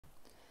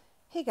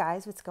Hey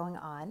guys, what's going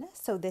on?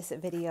 So this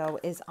video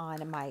is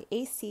on my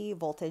AC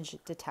voltage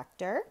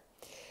detector.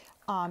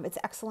 It's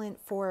excellent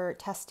for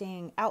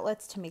testing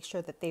outlets to make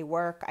sure that they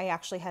work. I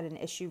actually had an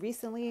issue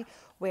recently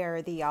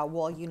where the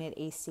wall unit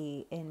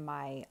AC in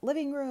my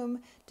living room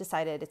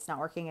decided it's not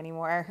working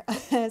anymore.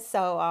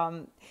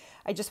 So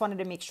I just wanted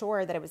to make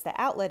sure that it was the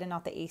outlet and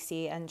not the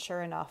AC, and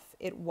sure enough,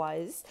 it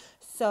was.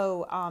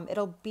 So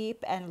it'll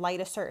beep and light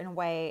a certain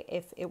way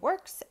if it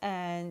works,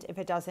 and if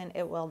it doesn't,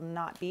 it will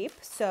not beep.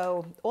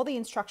 So all the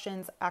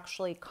instructions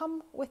actually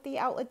come with the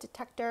outlet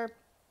detector.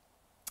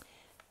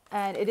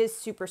 And it is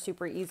super,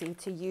 super easy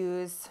to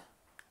use.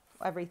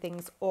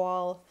 Everything's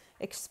all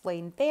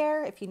explained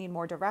there. If you need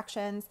more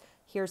directions,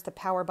 here's the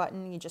power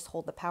button. You just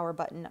hold the power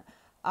button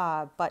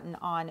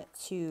on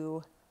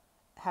to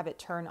have it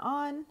turn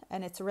on,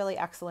 and it's really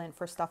excellent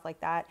for stuff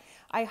like that.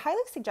 I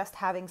highly suggest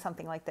having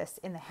something like this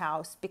in the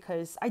house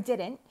because I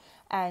didn't,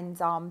 and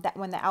that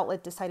when the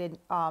outlet decided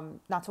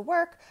not to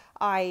work,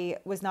 I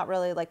was not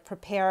really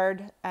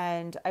prepared,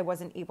 and I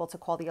wasn't able to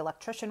call the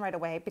electrician right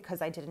away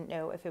because I didn't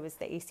know if it was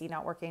the AC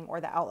not working or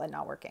the outlet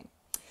not working.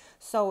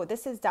 So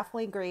this is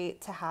definitely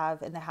great to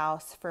have in the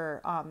house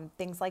for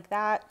things like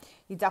that.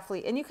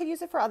 And you could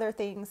use it for other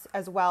things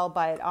as well,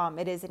 but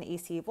it is an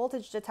AC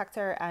voltage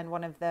detector, and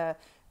one of the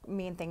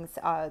main things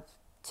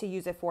to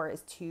use it for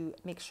is to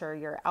make sure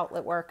your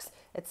outlet works.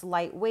 It's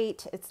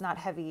lightweight, it's not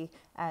heavy,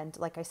 and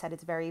like I said,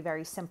 it's very,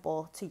 very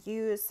simple to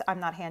use. I'm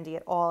not handy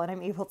at all, and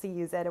I'm able to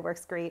use it. It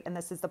works great, and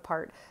this is the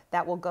part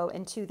that will go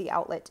into the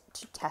outlet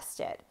to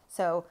test it.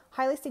 So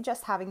highly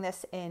suggest having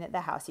this in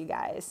the house, you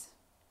guys.